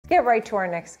Get right to our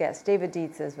next guest. David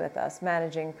Dietz is with us,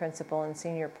 Managing Principal and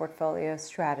Senior Portfolio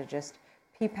Strategist,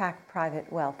 PPAC Private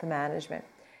Wealth Management.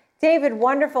 David,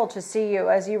 wonderful to see you.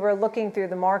 As you were looking through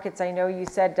the markets, I know you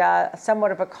said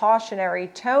somewhat of a cautionary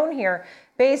tone here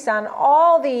based on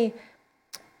all the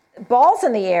balls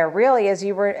in the air, really, as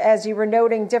you were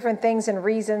noting different things and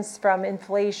reasons, from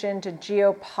inflation to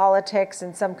geopolitics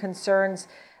and some concerns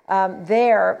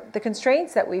there, the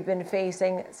constraints that we've been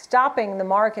facing, stopping the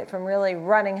market from really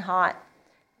running hot.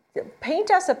 Paint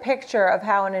us a picture of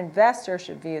how an investor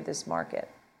should view this market.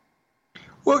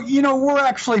 Well, we're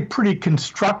actually pretty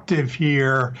constructive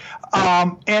here.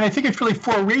 And I think it's really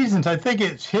four reasons. I think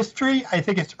it's history. I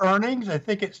think it's earnings. I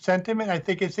think it's sentiment. I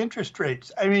think it's interest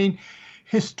rates. I mean,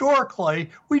 historically,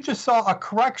 we just saw a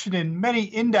correction in many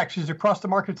indexes across the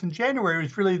markets in January. It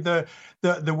was really the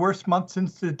worst month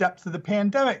since the depths of the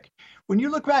pandemic. When you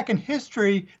look back in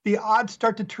history, the odds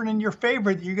start to turn in your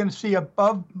favor that you're going to see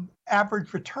above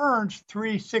average returns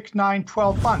 3, 6, 9,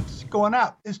 12 months going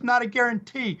up. It's not a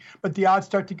guarantee, but the odds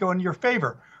start to go in your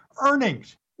favor.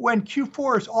 Earnings. When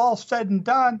Q4 is all said and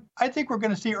done, I think we're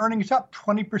going to see earnings up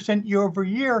 20% year over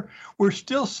year. We're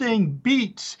still seeing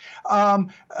beats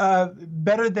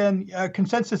better than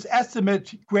consensus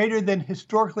estimates, greater than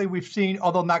historically we've seen,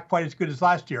 although not quite as good as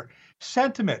last year.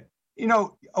 Sentiment.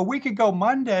 A week ago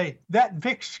Monday, that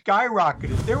VIX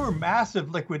skyrocketed. There were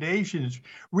massive liquidations.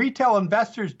 Retail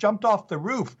investors jumped off the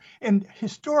roof. And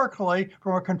historically,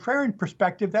 from a contrarian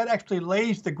perspective, that actually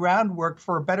lays the groundwork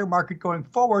for a better market going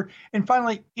forward. And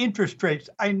finally, interest rates.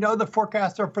 I know the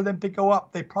forecasts are for them to go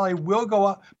up. They probably will go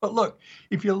up. But look,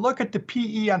 if you look at the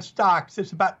PE on stocks,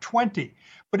 it's about 20.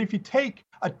 But if you take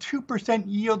a 2%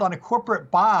 yield on a corporate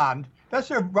bond,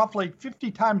 that's roughly 50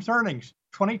 times earnings.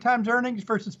 20 times earnings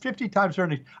versus 50 times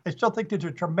earnings. I still think there's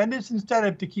a tremendous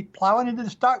incentive to keep plowing into the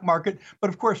stock market. But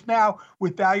of course, now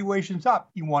with valuations up,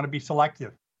 you want to be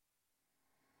selective.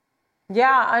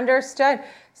 Yeah, understood.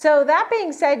 So that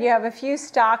being said, you have a few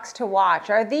stocks to watch.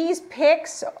 Are these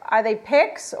picks? Are they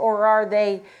picks, or are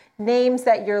they names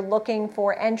that you're looking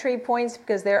for entry points?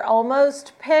 Because they're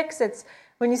almost picks. It's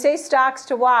when you say stocks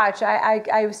to watch,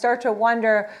 I start to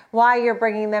wonder why you're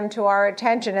bringing them to our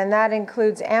attention, and that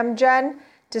includes Amgen,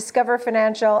 Discover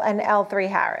Financial, and L3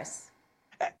 Harris.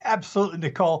 Absolutely,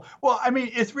 Nicole. Well, I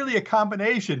mean, it's really a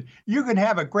combination. You can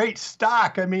have a great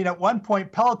stock. I mean, at one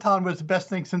point, Peloton was the best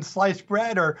thing since sliced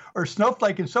bread or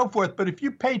Snowflake and so forth. But if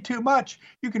you pay too much,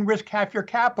 you can risk half your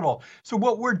capital. So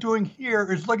what we're doing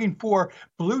here is looking for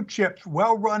blue chips,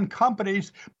 well-run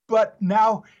companies, but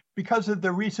now, because of the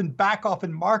recent back off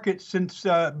in markets since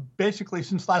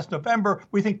last November,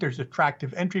 we think there's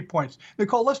attractive entry points.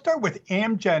 Nicole, let's start with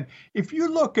Amgen. If you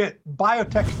look at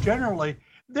biotechs generally,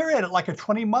 they're at like a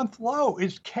 20-month low.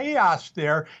 It's chaos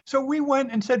there. So we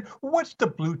went and said, what's the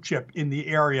blue chip in the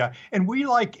area? And we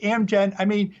like Amgen. I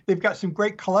mean, they've got some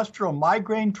great cholesterol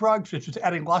migraine drugs, which is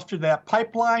adding luster to that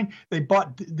pipeline. They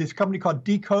bought this company called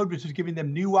Decode, which is giving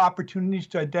them new opportunities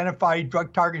to identify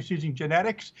drug targets using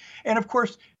genetics. And of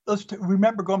course, let's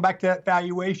remember, going back to that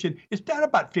valuation, it's down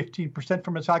about 15%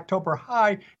 from its October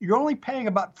high. You're only paying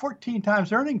about 14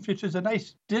 times earnings, which is a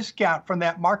nice discount from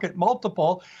that market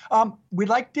multiple. We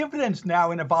like dividends now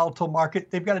in a volatile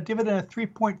market. They've got a dividend of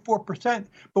 3.4%.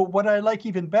 But what I like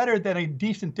even better than a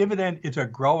decent dividend is a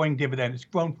growing dividend. It's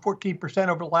grown 14%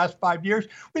 over the last 5 years.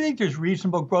 We think there's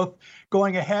reasonable growth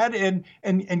going ahead.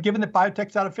 And given that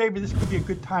biotech's out of favor, this could be a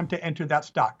good time to enter that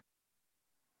stock.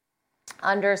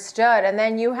 Understood. And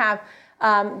then you have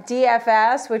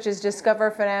DFS, which is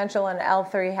Discover Financial, and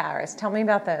L3 Harris. Tell me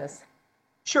about those.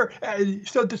 Sure.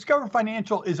 So Discover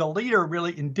Financial is a leader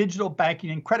really in digital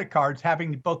banking and credit cards,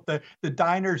 having both the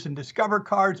Diners and Discover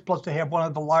cards, plus they have one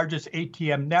of the largest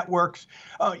ATM networks.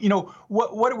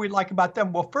 What do we like about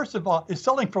them? Well, first of all, it's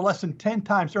selling for less than 10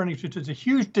 times earnings, which is a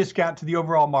huge discount to the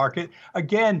overall market.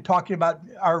 Again, talking about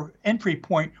our entry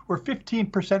point, we're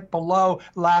 15% below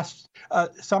last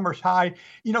summer's high.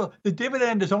 The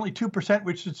dividend is only 2%,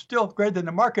 which is still greater than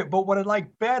the market. But what I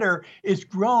like better is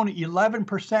grown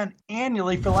 11%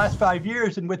 annually for the last 5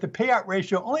 years, and with the payout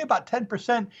ratio only about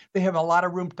 10%, they have a lot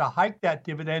of room to hike that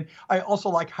dividend. I also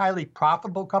like highly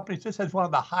profitable companies. This has one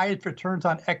of the highest returns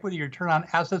on equity, return on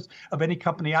assets of any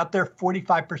company out there,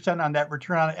 45% on that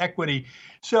return on equity.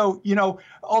 So,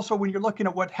 also when you're looking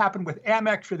at what happened with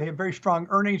Amex, where they have very strong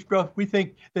earnings growth, we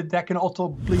think that can also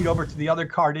bleed over to the other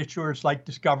card issuers like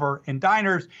Discover and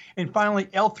Diners. And finally,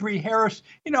 L3 Harris.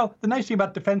 The nice thing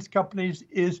about defense companies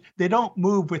is they don't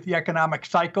move with the economic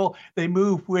cycle. They move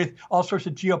move with all sorts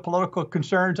of geopolitical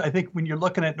concerns. I think when you're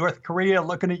looking at North Korea,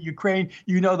 looking at Ukraine,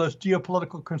 those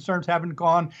geopolitical concerns haven't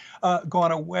gone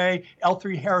away.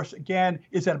 L3 Harris, again,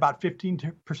 is at about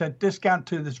 15% discount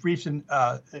to this recent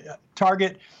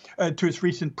target, to its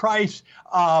recent price,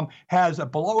 has a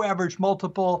below average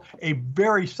multiple, a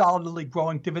very solidly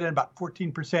growing dividend, about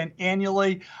 14%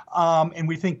 annually. And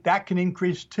we think that can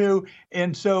increase too.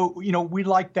 And so, we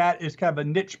like that as kind of a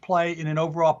niche play in an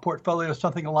overall portfolio,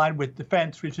 something aligned with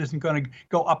defense, which isn't going to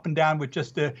go up and down with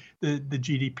just the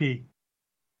GDP.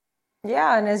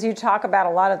 Yeah, and as you talk about a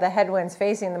lot of the headwinds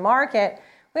facing the market,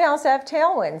 we also have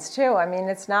tailwinds too. I mean,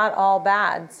 it's not all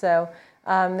bad. So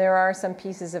there are some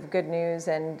pieces of good news,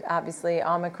 and obviously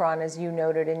Omicron, as you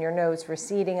noted in your notes,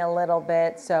 receding a little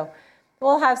bit. So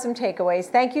we'll have some takeaways.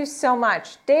 Thank you so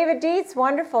much. David Dietz,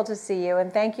 wonderful to see you,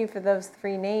 and thank you for those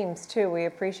 3 names too. We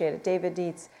appreciate it. David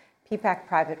Dietz, PPAC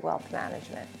Private Wealth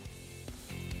Management.